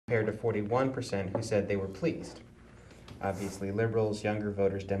compared to 41% who said they were pleased. Obviously, liberals, younger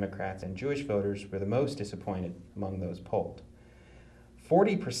voters, Democrats, and Jewish voters were the most disappointed among those polled.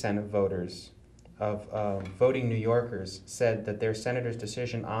 40% of voters, of voting New Yorkers, said that their senator's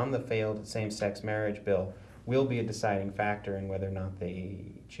decision on the failed same-sex marriage bill will be a deciding factor in whether or not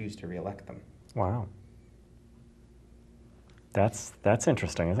they choose to reelect them. Wow. That's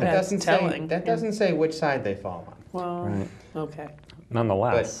interesting, isn't That it? doesn't telling. say, that doesn't say which side they fall on. Well, Right. okay. But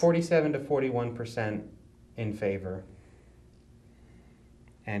Nonetheless. 47 to 41% in favor.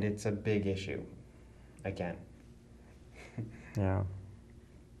 And it's a big issue, again. Yeah.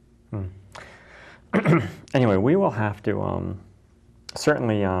 Anyway, we will have to,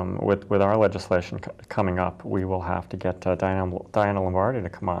 certainly with our legislation coming up, we will have to get Diana Lombardi to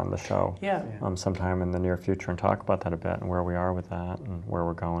come on the show Yeah. sometime in the near future and talk about that a bit and where we are with that and where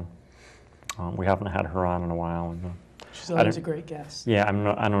we're going. We haven't had her on in a while. And, She's always a great guest. yeah,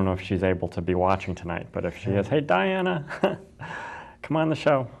 I don't know if she's able to be watching tonight, but if she is, hey, Diana, come on the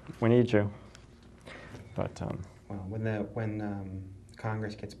show. We need you. But Well, when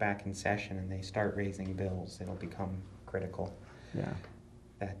Congress gets back in session and they start raising bills, it'll become critical yeah,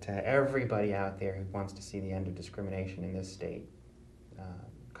 that everybody out there who wants to see the end of discrimination in this state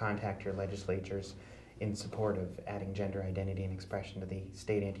contact your legislatures in support of adding gender identity and expression to the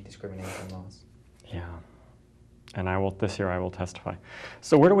state anti-discrimination laws. yeah. And this year I will testify.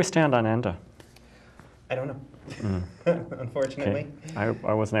 So where do we stand on ENDA? I don't know, unfortunately. Okay.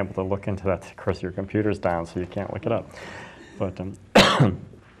 I wasn't able to look into that. Of course, your computer's down, so you can't look it up. But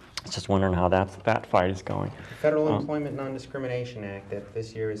just wondering how that fight is going. The Federal Employment Non-Discrimination Act that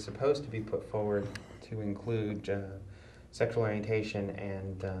this year is supposed to be put forward to include sexual orientation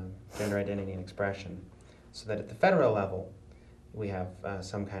and gender identity and expression, so that at the federal level we have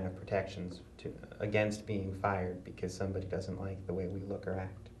some kind of protections against being fired because somebody doesn't like the way we look or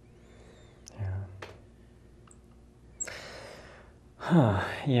act. Yeah.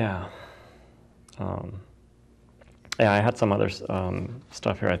 Yeah. Yeah, I had some other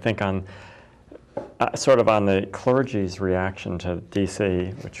stuff here. I think on sort of on the clergy's reaction to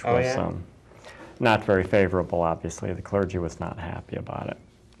D.C., which was not very favorable. Obviously, the clergy was not happy about it.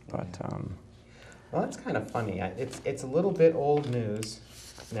 But well, that's kind of funny. It's a little bit old news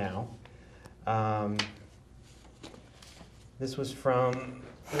now. This was from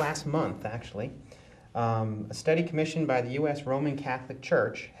last month, actually. A study commissioned by the U.S. Roman Catholic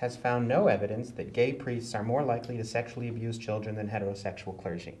Church has found no evidence that gay priests are more likely to sexually abuse children than heterosexual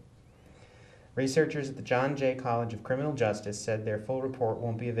clergy. Researchers at the John Jay College of Criminal Justice said their full report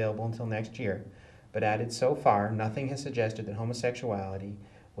won't be available until next year, but added so far nothing has suggested that homosexuality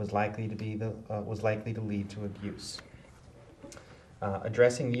was likely to lead to abuse.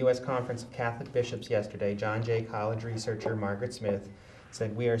 Addressing the U.S. Conference of Catholic Bishops yesterday, John Jay College researcher Margaret Smith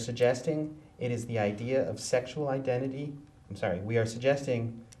said, what we are suggesting is that the idea of sexual identity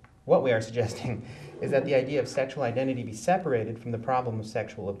be separated from the problem of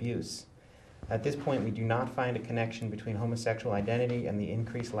sexual abuse. At this point, we do not find a connection between homosexual identity and the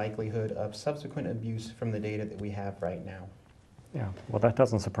increased likelihood of subsequent abuse from the data that we have right now. yeah, well, that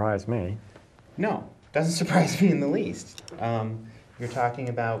doesn't surprise me. No, doesn't surprise me in the least. You're talking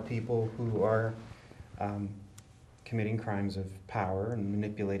about people who are committing crimes of power and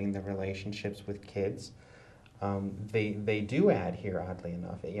manipulating the relationships with kids. They do add here, oddly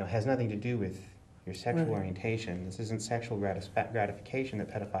enough, it has nothing to do with your sexual orientation. This isn't sexual gratification that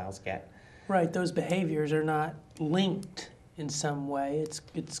pedophiles get. Right, those behaviors are not linked in some way.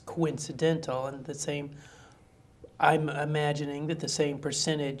 It's coincidental, and the same. I'm imagining that the same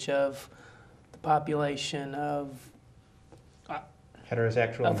percentage of the population of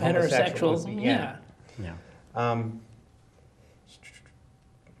Heterosexual and homosexual. heterosexuals, yeah.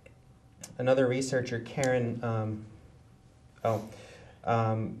 Another researcher, Karen,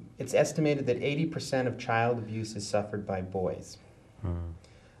 it's estimated that 80% of child abuse is suffered by boys.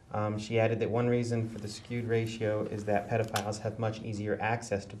 She added that one reason for the skewed ratio is that pedophiles have much easier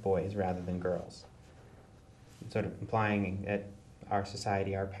access to boys rather than girls. Sort of implying that our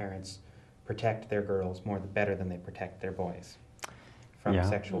society, our parents, protect their girls better than they protect their boys from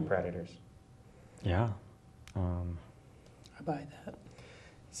sexual predators. Yeah. I buy that.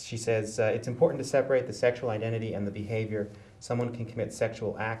 She says, it's important to separate the sexual identity and the behavior. Someone can commit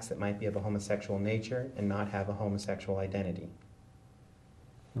sexual acts that might be of a homosexual nature and not have a homosexual identity.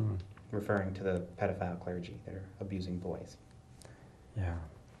 Referring to the pedophile clergy that are abusing boys. Yeah.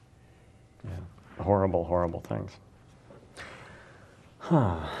 Yeah. Horrible, horrible things.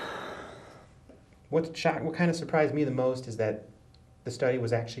 Huh. What kind of surprised me the most is that the study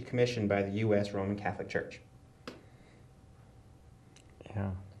was actually commissioned by the U.S. Roman Catholic Church.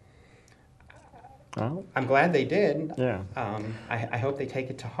 Yeah. Well, I'm glad they did. yeah, I hope they take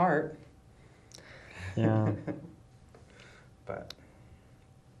it to heart. yeah. But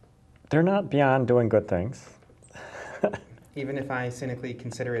They're not beyond doing good things. even if I cynically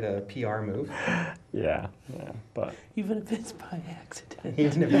consider it a PR move, Yeah, yeah, but Even if it's by accident.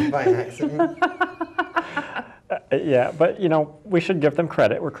 even if it's by accident. yeah, but you know, we should give them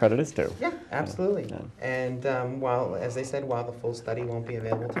credit where credit is due. Yeah, absolutely. Yeah. And while, as they said, while the full study won't be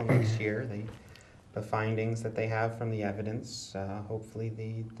available till next year, the findings that they have from the evidence,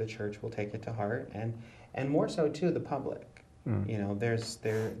 hopefully the church will take it to heart, and more so too the public. Mm. You know, there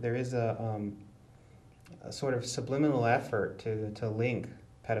is a sort of subliminal effort to link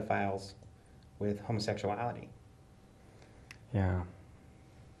pedophiles with homosexuality. Yeah.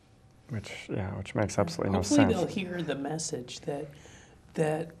 Which makes absolutely no Hopefully sense. they'll hear the message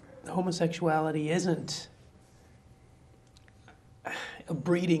that homosexuality isn't a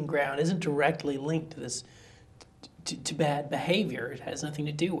breeding ground, isn't directly linked to this to bad behavior. It has nothing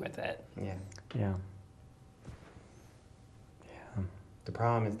to do with it. Yeah. Yeah. The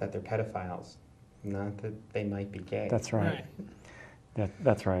problem is that they're pedophiles, not that they might be gay. That's right. Yeah,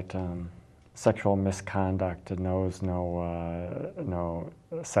 that's right. Sexual misconduct knows no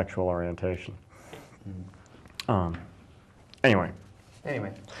sexual orientation. Anyway,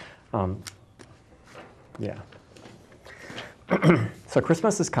 Anyway, yeah. So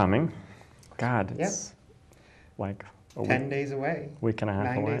Christmas is coming. God, it's like a 10 days away. week and a half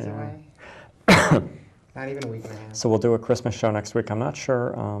 9 away. days yeah. away. Not even a week and a half. So we'll do a Christmas show next week. I'm not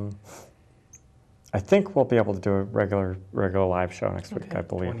sure. I think we'll be able to do a regular live show next week. Okay. I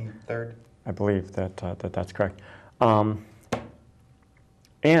believe. 23rd. I believe that's correct.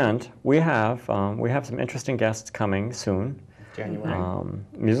 And we have some interesting guests coming soon. January.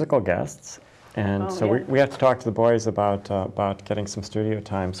 Musical guests. And Oh, so yeah. we have to talk to the boys about getting some studio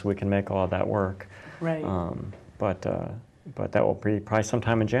time so we can make all of that work. Right. But that will be probably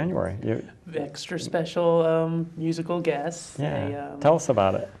sometime in January. Extra special musical guests. Yeah. Tell us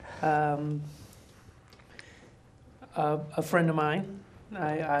about it. A friend of mine,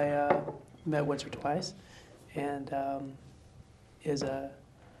 I met once or twice, and is a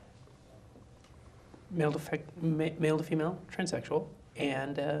male to female transsexual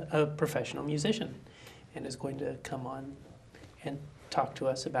and a professional musician, and is going to come on and talk to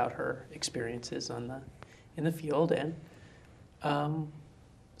us about her experiences in the field, and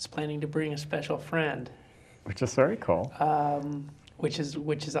is planning to bring a special friend, Which is very cool. which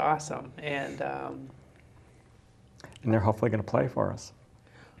is awesome, and And they're hopefully going to play for us.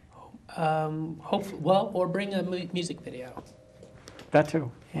 hopefully, well, or bring a music video. That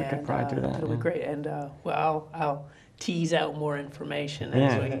too. We could And, probably do that. It'll yeah. be great. And well, I'll tease out more information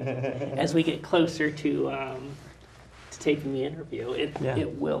Yeah. as we get closer to taking the interview. Yeah.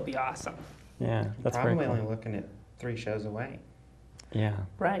 It will be awesome. Yeah, that's very Probably cool. only looking at 3 shows away. Yeah,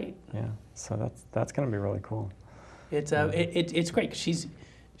 Right. yeah. So that's going to be really cool. It's it's great. 'Cause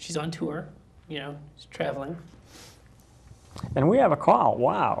she's on tour. You know, she's traveling. And we have a call.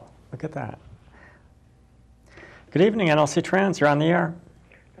 Wow, look at that. Good evening, NLC Trans. You're on the air.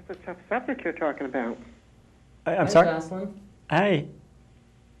 That's a tough subject you're talking about. I'm sorry. Jocelyn. Hey,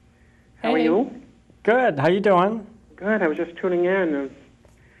 How are Hey. you? good. How you doing? Good. I was just tuning in.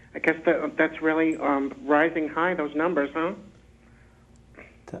 I guess that's really rising high, those numbers, huh?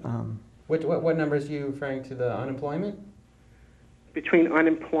 What numbers are you referring to? The unemployment? Between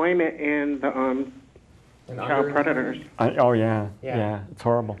unemployment and the And child underemployment? predators. Oh yeah, Yeah. yeah. It's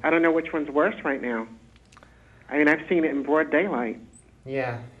horrible. I don't know which one's worse right now. I mean, I've seen it in broad daylight.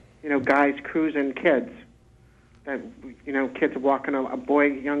 Yeah. You know, guys cruising kids. That, you know, kids walking,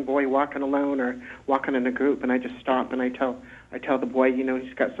 young boy walking alone or walking in a group, and I just stop and I tell the boy, you know,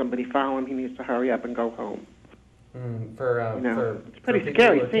 he's got somebody following him, he needs to hurry up and go home. For You know, for it's pretty for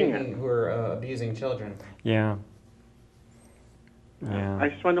scary people seeing who are abusing children. Yeah. Yeah. I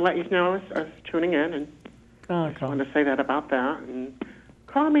just wanted to let you know I was tuning in, and Oh, just cool. wanted to say that about that. And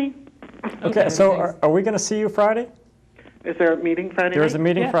call me. Okay, so are we going to see you Friday? Is there a meeting Friday There is a night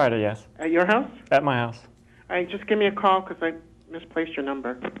meeting Yeah. Friday, yes, at your house? at my house. Just give me a call because I misplaced your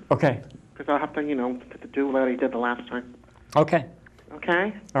number. Okay. Because I'll have to, you know, do what I did the last time. Okay.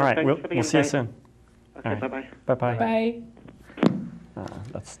 Okay? All right. Thanks for the We'll see you invite. soon. Okay, All right. bye-bye. Bye bye. Bye.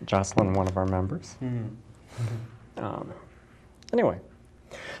 That's Jocelyn, one of our members. Anyway,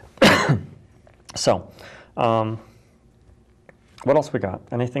 so what else we got?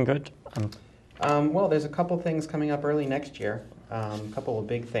 Anything good? Well, there's a couple things coming up early next year. A couple of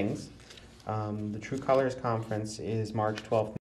big things. The True Colors Conference is March 12th.